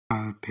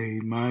I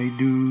paid my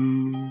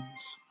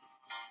dues,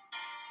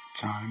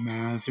 time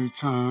after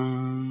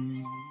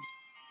time.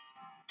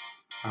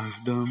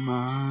 I've done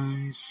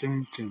my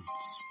sentence,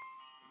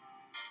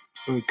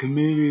 but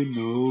committed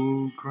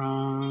no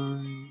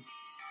crime.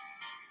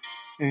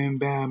 And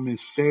bad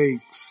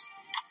mistakes,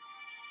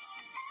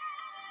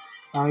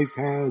 I've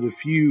had a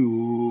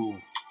few.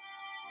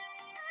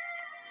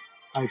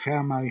 I've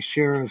had my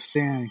share of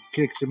sand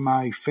kicked in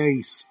my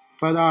face,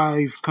 but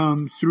I've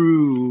come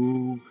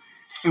through.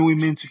 And we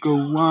meant to go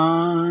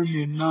on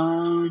and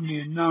on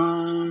and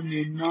on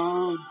and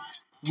on.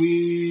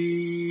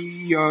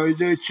 We are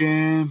the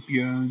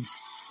champions,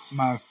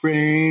 my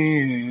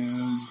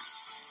friends.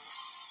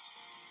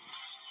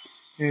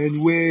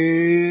 And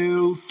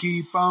we'll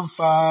keep on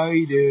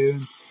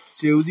fighting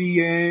till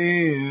the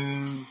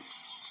end.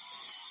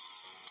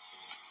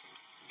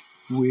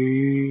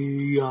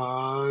 We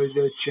are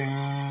the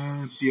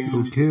champions.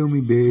 Don't kill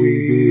me,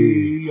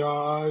 baby. We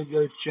are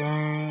the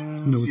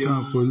champions. No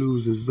time for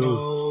losers,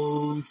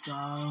 though. No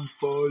time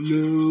for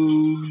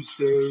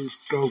losers,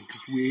 go,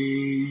 'cause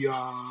we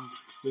are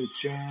the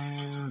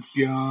champions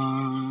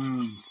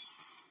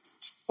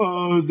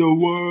of the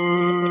world.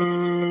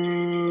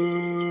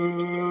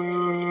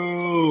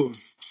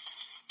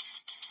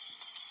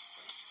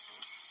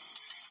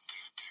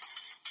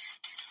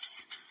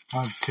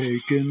 I've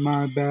taken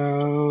my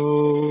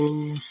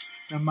bows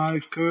and my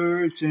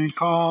curtain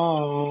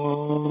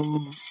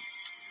calls.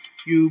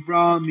 You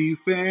brought me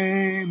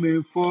fame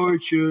and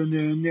fortune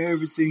and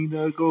everything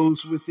that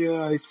goes with it.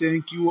 I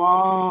thank you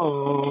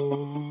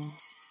all.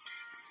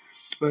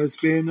 But it's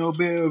been no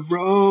bed of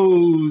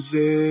roses,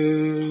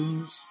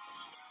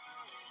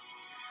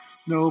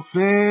 no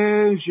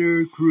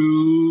pleasure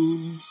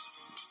cruise.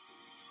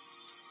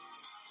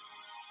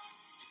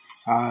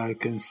 I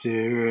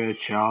consider a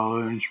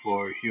challenge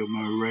for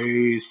human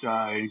race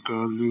I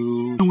could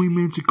lose. And we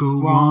meant to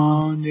go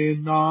on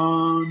and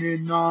on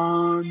and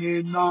on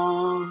and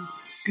on,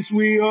 'cause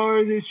we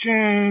are the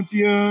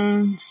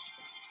champions,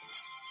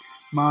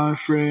 my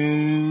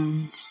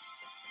friends.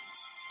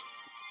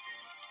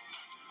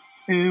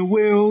 And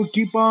we'll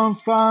keep on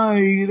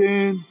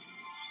fighting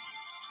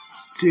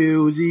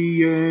till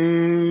the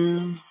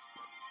end.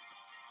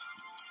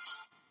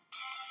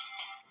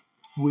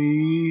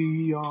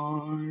 We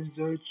are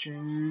the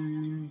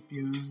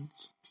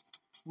champions.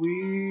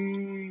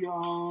 We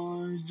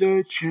are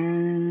the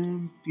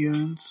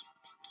champions.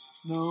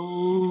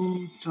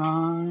 No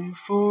time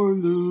for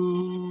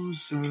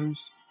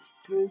losers,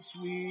 'cause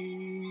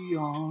we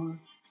are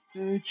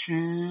the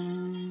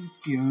champions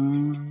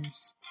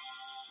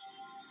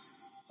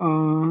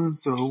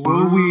of the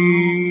world.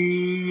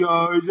 We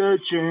are the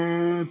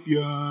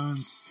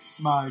champions,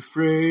 my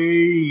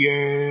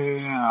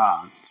friends.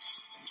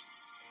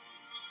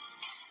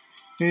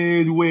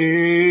 And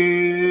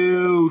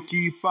we'll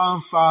keep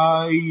on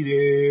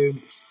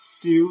fighting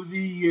till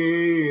the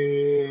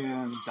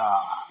end.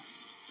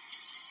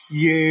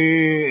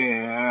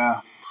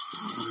 Yeah.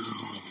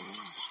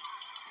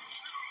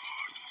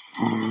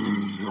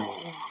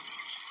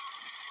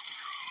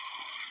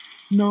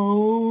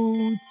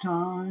 No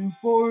time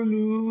for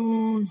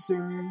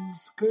losers,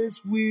 'cause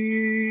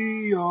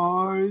we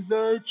are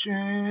the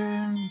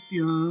champions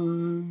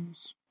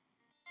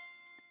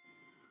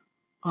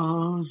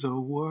of the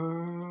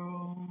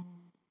world.